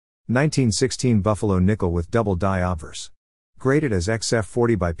1916 Buffalo Nickel with double die obverse. Graded as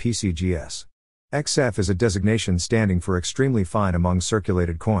XF40 by PCGS. XF is a designation standing for extremely fine among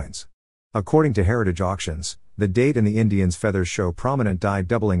circulated coins. According to Heritage Auctions, the date and the Indian's feathers show prominent die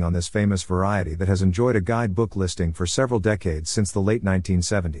doubling on this famous variety that has enjoyed a guidebook listing for several decades since the late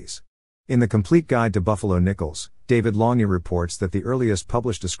 1970s. In the Complete Guide to Buffalo Nickels, David Longy reports that the earliest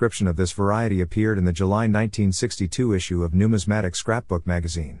published description of this variety appeared in the July 1962 issue of Numismatic Scrapbook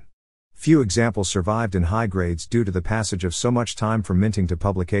magazine. Few examples survived in high grades due to the passage of so much time from minting to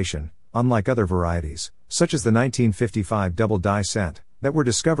publication, unlike other varieties, such as the 1955 double die cent, that were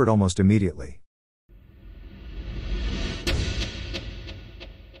discovered almost immediately.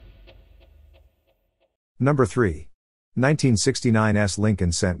 Number 3. 1969 S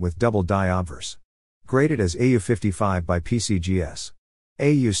Lincoln cent with double die obverse. Graded as AU55 by PCGS.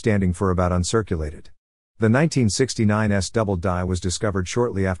 AU standing for about uncirculated. The 1969 S double die was discovered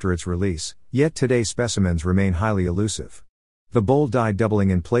shortly after its release, yet today's specimens remain highly elusive. The bold die doubling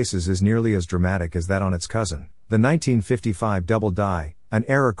in places is nearly as dramatic as that on its cousin, the 1955 double die, an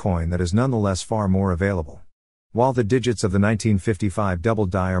era coin that is nonetheless far more available. While the digits of the 1955 double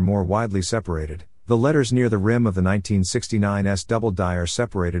die are more widely separated, the letters near the rim of the 1969 S double die are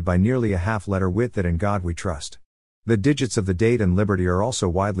separated by nearly a half-letter width. That In God We Trust. The digits of the date and Liberty are also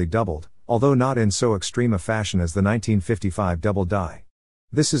widely doubled, although not in so extreme a fashion as the 1955 double die.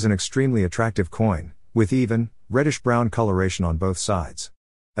 This is an extremely attractive coin, with even, reddish-brown coloration on both sides.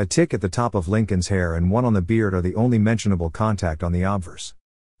 A tick at the top of Lincoln's hair and one on the beard are the only mentionable contact on the obverse.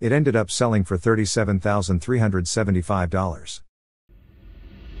 It ended up selling for $37,375.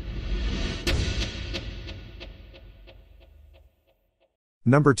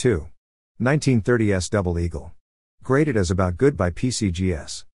 Number 2. 1930 S Double Eagle. Graded as about good by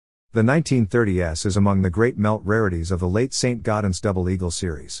PCGS. The 1930 S is among the great melt rarities of the late St. Gaudens Double Eagle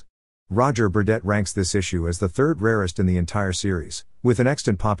series. Roger Burdett ranks this issue as the third rarest in the entire series, with an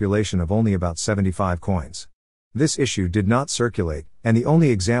extant population of only about 75 coins. This issue did not circulate, and the only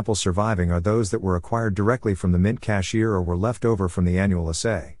examples surviving are those that were acquired directly from the mint cashier or were left over from the annual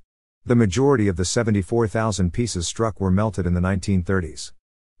assay. The majority of the 74,000 pieces struck were melted in the 1930s.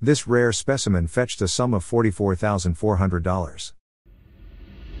 This rare specimen fetched a sum of $44,400.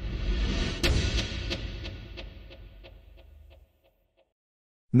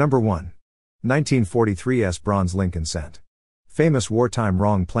 Number 1. 1943 S Bronze Lincoln cent. Famous wartime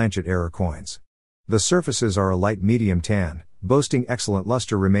wrong planchet error coins. The surfaces are a light medium tan, boasting excellent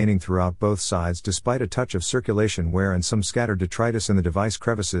luster remaining throughout both sides despite a touch of circulation wear and some scattered detritus in the device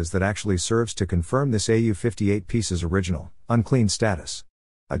crevices that actually serves to confirm this AU58 piece's original, unclean status.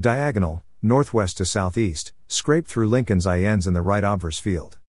 A diagonal, northwest to southeast, scraped through Lincoln's eye ends in the right obverse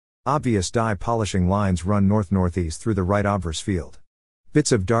field. Obvious die polishing lines run north-northeast through the right obverse field.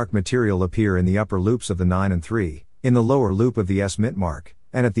 Bits of dark material appear in the upper loops of the 9 and 3, in the lower loop of the S mint mark,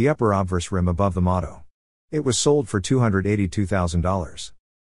 and at the upper obverse rim above the motto. It was sold for $282,000.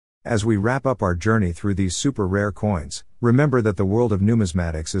 As we wrap up our journey through these super rare coins, remember that the world of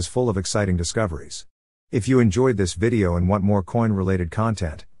numismatics is full of exciting discoveries. If you enjoyed this video and want more coin-related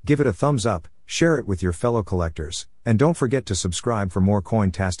content, give it a thumbs up, share it with your fellow collectors, and don't forget to subscribe for more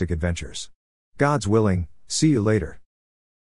coin-tastic adventures. God's willing, see you later.